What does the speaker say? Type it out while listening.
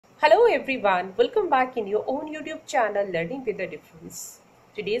Hello everyone, welcome back in your own YouTube channel Learning with a Difference.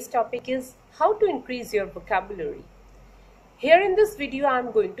 Today's topic is how to increase your vocabulary. Here in this video I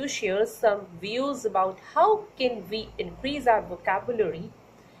am going to share some views about how can we increase our vocabulary.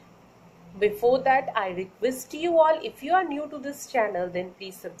 Before that, I request you all, if you are new to this channel, then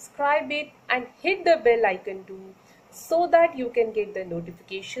please subscribe it and hit the bell icon too, so that you can get the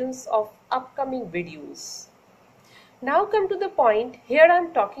notifications of upcoming videos. Now come to the point. Here I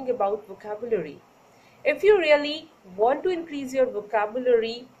am talking about vocabulary. If you really want to increase your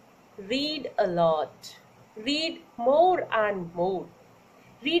vocabulary, read a lot. Read more and more.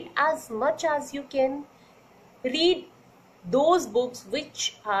 Read as much as you can. Read those books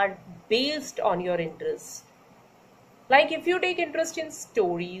which are based on your interest. Like if you take interest in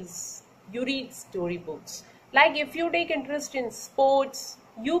stories, you read storybooks. Like if you take interest in sports,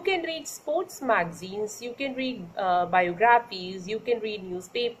 you can read sports magazines, you can read biographies, you can read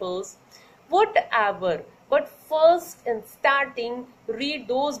newspapers, whatever. But first, in starting, read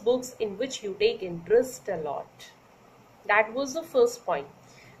those books in which you take interest a lot. That was the first point.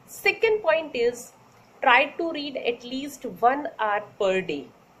 Second point is, try to read at least 1 hour per day.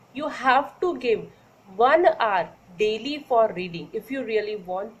 You have to give 1 hour daily for reading if you really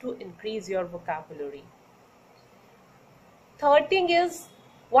want to increase your vocabulary. Third thing is,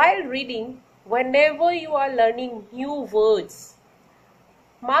 while reading, whenever you are learning new words,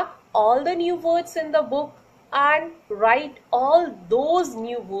 mark all the new words in the book and write all those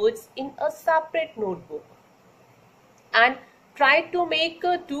new words in a separate notebook. And try to make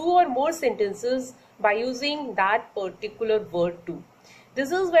 2 or more sentences by using that particular word too.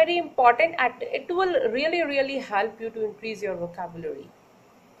 This is very important and it will really help you to increase your vocabulary.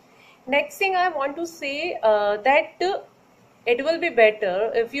 Next thing I want to say that it will be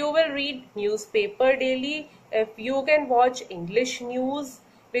better if you will read newspaper daily, if you can watch English news,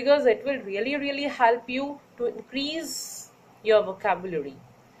 because it will really help you to increase your vocabulary.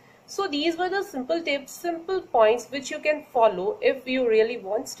 So these were the simple tips, simple points which you can follow if you really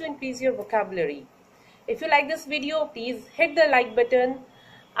want to increase your vocabulary. If you like this video, please hit the like button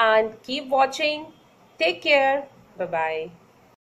and keep watching. Take care. Bye-bye.